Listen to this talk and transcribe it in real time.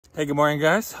Hey, good morning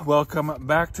guys. Welcome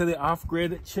back to the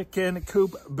off-grid chicken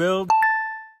coop build.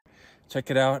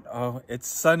 Check it out. Oh, it's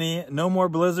sunny, no more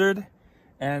blizzard.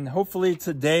 And hopefully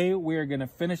today we are gonna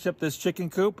finish up this chicken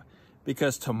coop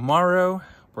because tomorrow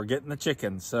we're getting the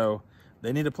chickens. So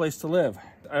they need a place to live.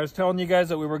 I was telling you guys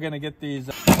that we were gonna get these,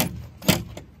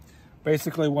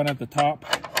 basically one at the top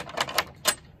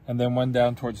and then one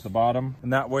down towards the bottom.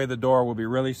 And that way the door will be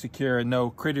really secure and no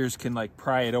critters can like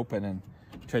pry it open and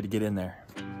try to get in there.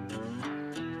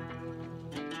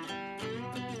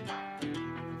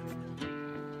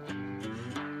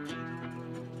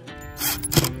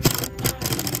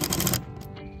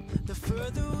 The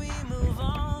further we move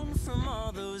on from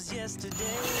all those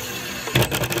yesterdays,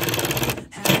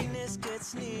 happiness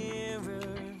gets nearer.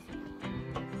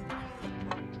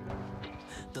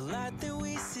 The light that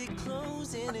we see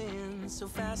closing in so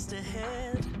fast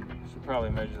ahead. Should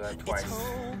probably measure that twice.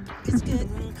 It's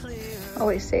getting clear.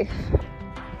 Always safe.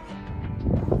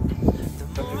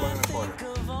 The more I think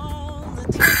of all the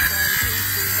times I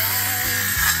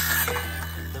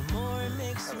survived, the more it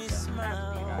makes me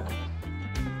smile.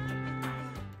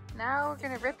 Now we're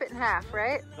gonna rip it in half,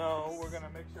 right? No, we're gonna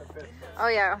make sure it fits. Oh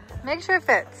yeah, make sure it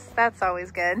fits. That's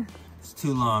always good. It's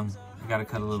too long. I gotta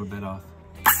cut a little bit off.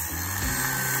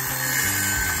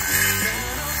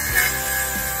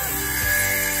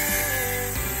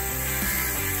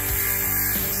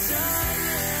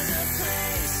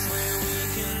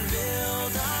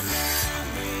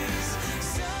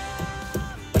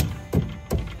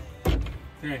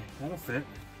 Okay, that'll fit.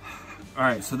 All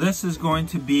right, so this is going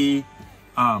to be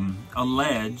a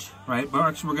ledge, right? But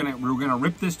actually, we're gonna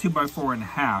rip this 2x4 in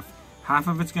half. Half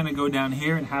of it's gonna go down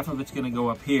here, and half of it's gonna go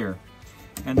up here.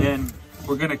 And then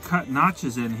we're gonna cut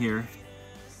notches in here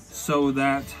so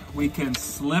that we can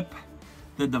slip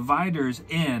the dividers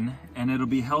in, and it'll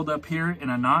be held up here in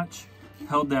a notch,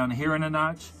 held down here in a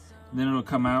notch. And then it'll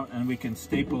come out, and we can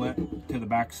staple it to the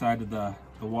back side of the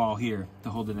wall here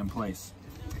to hold it in place.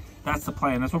 That's the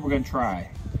plan. That's what we're gonna try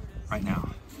right now.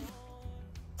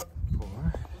 4.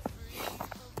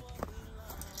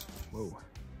 Whoa.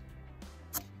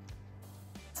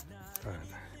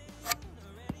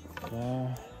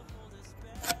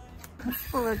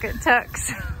 5. Look at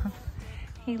Tux.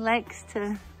 He likes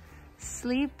to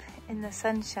sleep in the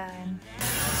sunshine.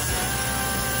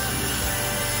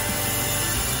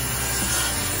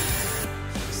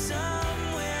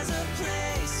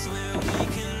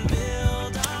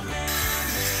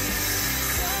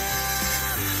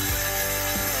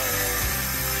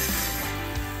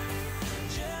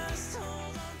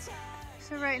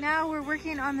 Right now we're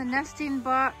working on the nesting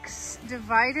box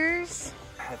dividers.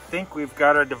 I think we've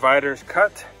got our dividers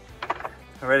cut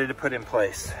and ready to put in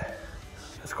place.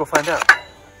 Let's go find out.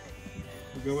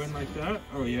 We go in like that?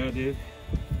 Oh yeah, dude.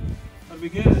 That'd be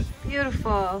good.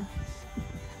 Beautiful.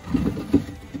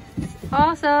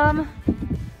 Awesome.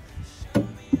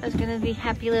 Those gonna be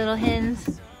happy little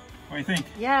hens. What do you think?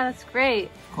 Yeah, that's great.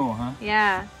 Cool, huh?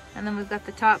 Yeah, and then we've got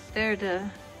the top there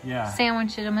to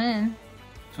sandwich them in.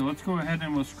 So let's go ahead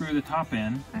and we'll screw the top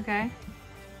in. Okay.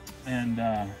 And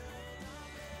then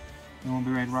we'll be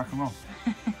ready to rock and roll.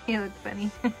 You look funny.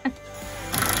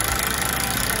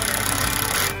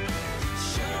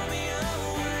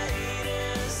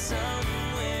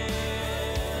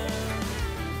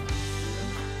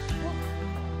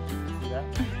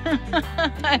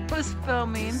 I was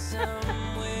filming.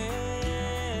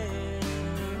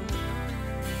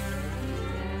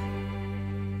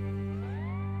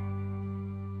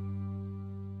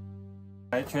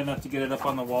 I try not to get it up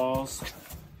on the walls.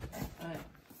 You know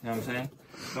what I'm saying?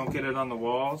 Don't get it on the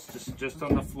walls, just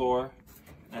on the floor.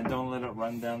 And don't let it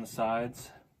run down the sides.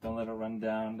 Don't let it run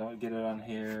down. Don't get it on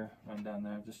here, run down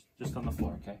there. Just on the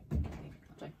floor, okay?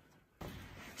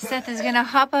 Seth is gonna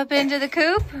hop up into the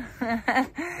coop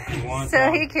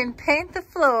so he can paint the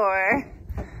floor.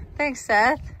 Thanks,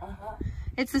 Seth.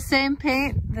 It's the same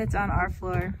paint that's on our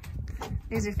floor.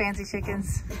 These are fancy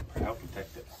chickens. I'll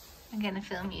protect it. I'm gonna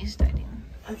film you starting.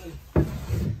 Okay.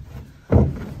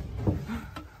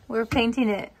 We're painting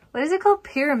it. What is it called?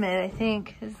 Pyramid, I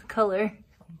think, is the color.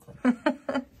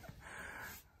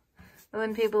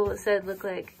 When people said look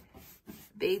like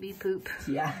baby poop.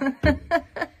 Yeah.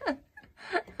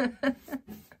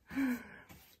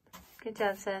 Good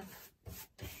job, Seth.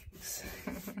 Thanks.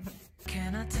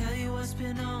 Can I tell you what's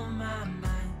been on my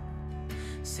mind?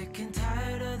 Sick and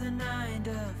tired of the 9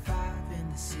 to 5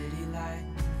 in the city light.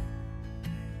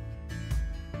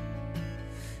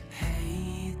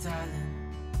 Hey,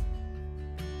 darling,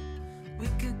 we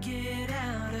could get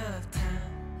out of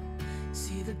town,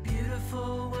 see the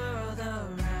beautiful world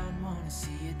around, wanna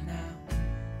see it now.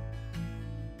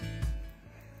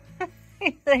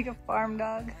 He's like a farm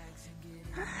dog.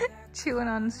 Chewing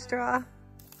on straw.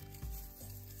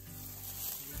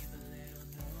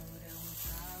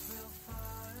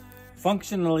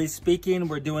 Functionally speaking,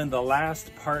 we're doing the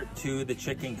last part to the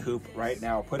chicken coop right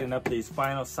now, putting up these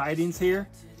final sidings here,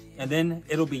 and then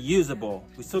it'll be usable.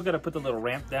 We still got to put the little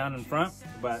ramp down in front,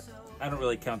 but I don't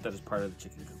really count that as part of the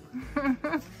chicken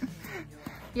coop.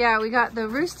 Yeah, we got the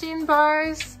roosting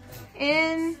bars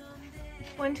in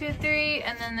 1, 2, 3,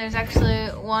 and then there's actually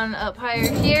one up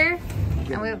higher here.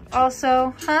 And we've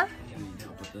also,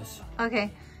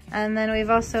 Okay, and then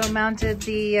we've also mounted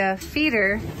the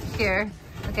feeder here.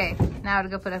 Okay, now to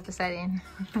go put up the siding.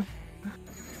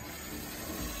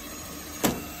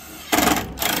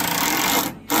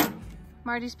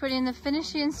 Marty's putting the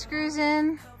finishing screws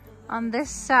in on this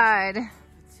side.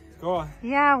 Go on.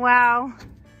 Yeah, wow.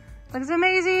 Looks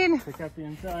amazing. Check out the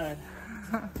inside.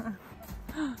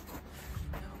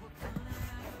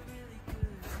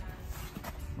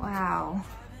 Wow.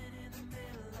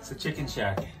 It's a chicken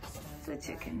shack. It's a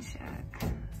chicken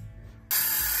shack.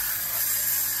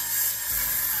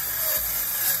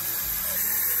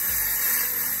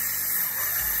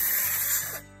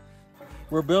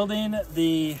 We're building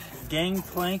the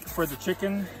gangplank for the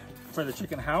chicken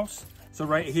house. So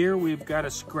right here, we've got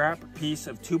a scrap piece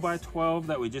of 2x12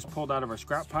 that we just pulled out of our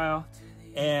scrap pile,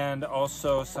 and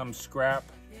also some scrap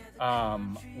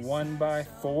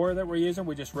 1x4 that we're using.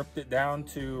 We just ripped it down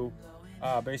to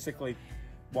basically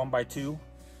 1x2.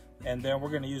 And then we're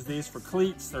gonna use these for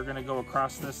cleats. They're gonna go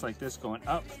across this like this, going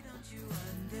up.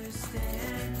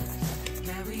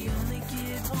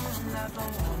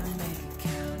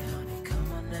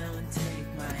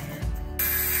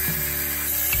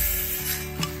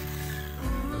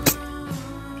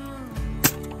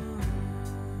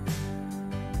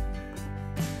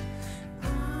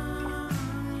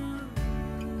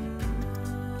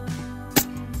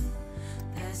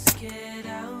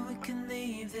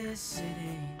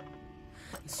 City,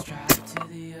 let's drive to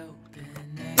the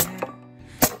open air.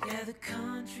 Yeah, the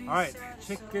country. All right,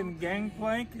 chicken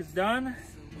gangplank is done.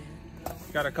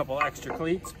 Got a couple extra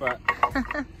cleats, but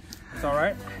it's all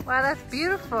right. Wow, that's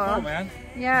beautiful. Oh man.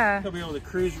 Yeah. You'll be able to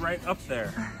cruise right up there.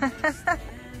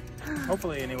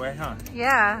 Hopefully, anyway, huh?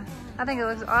 Yeah, I think it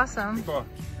looks awesome. Cool.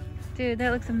 Dude,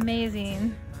 that looks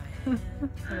amazing.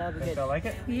 Think they'll like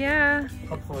it? Yeah.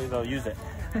 Hopefully, they'll use it.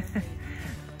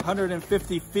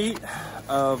 150 feet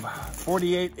of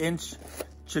 48-inch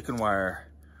chicken wire.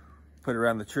 Put it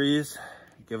around the trees,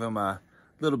 give them a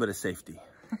little bit of safety.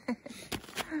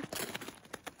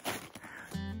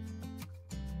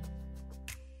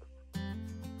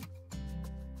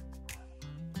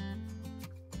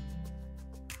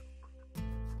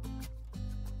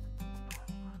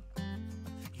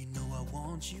 You know I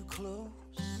want you close,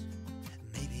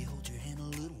 maybe hold your hand a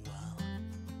little while.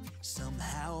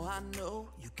 Somehow I know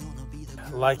you're gonna be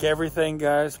the... Like everything,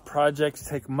 guys, projects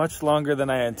take much longer than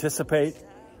I anticipate,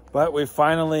 but we've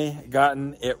finally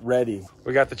gotten it ready.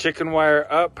 We got the chicken wire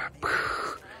up.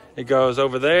 It goes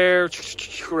over there,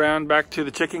 around back to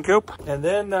the chicken coop. And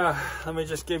then let me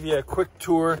just give you a quick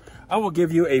tour. I will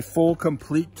give you a full,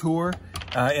 complete tour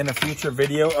in a future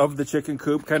video of the chicken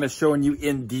coop, kind of showing you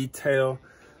in detail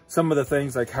some of the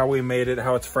things like how we made it,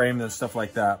 how it's framed and stuff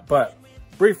like that. But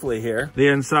briefly here, the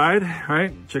inside,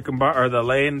 right? The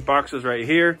laying boxes right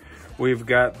here. We've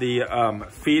got the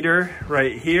feeder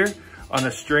right here on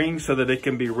a string so that it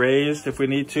can be raised if we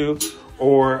need to,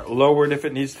 or lowered if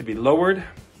it needs to be lowered.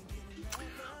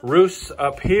 Roosts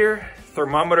up here,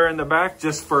 thermometer in the back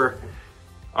just for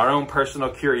our own personal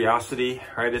curiosity,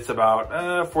 right? It's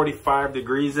about 45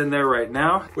 degrees in there right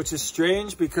now, which is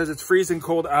strange because it's freezing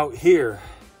cold out here.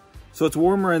 So it's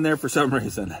warmer in there for some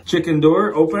reason. Chicken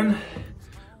door open.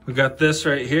 We got this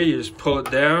right here. You just pull it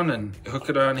down and hook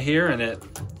it on here and it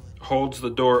holds the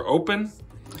door open.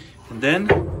 And then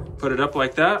put it up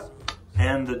like that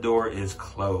and the door is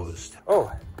closed.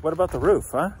 Oh, what about the roof,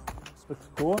 huh? Looks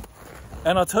cool.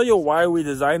 And I'll tell you why we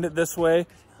designed it this way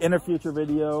in a future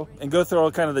video and go through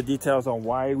all kind of the details on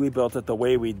why we built it the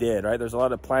way we did, right? There's a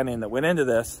lot of planning that went into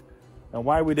this and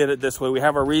why we did it this way. We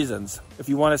have our reasons. If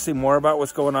you want to see more about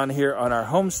what's going on here on our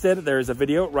homestead, there's a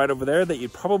video right over there that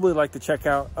you'd probably like to check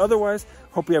out. Otherwise,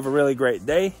 hope you have a really great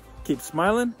day. Keep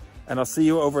smiling, and I'll see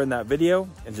you over in that video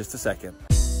in just a second.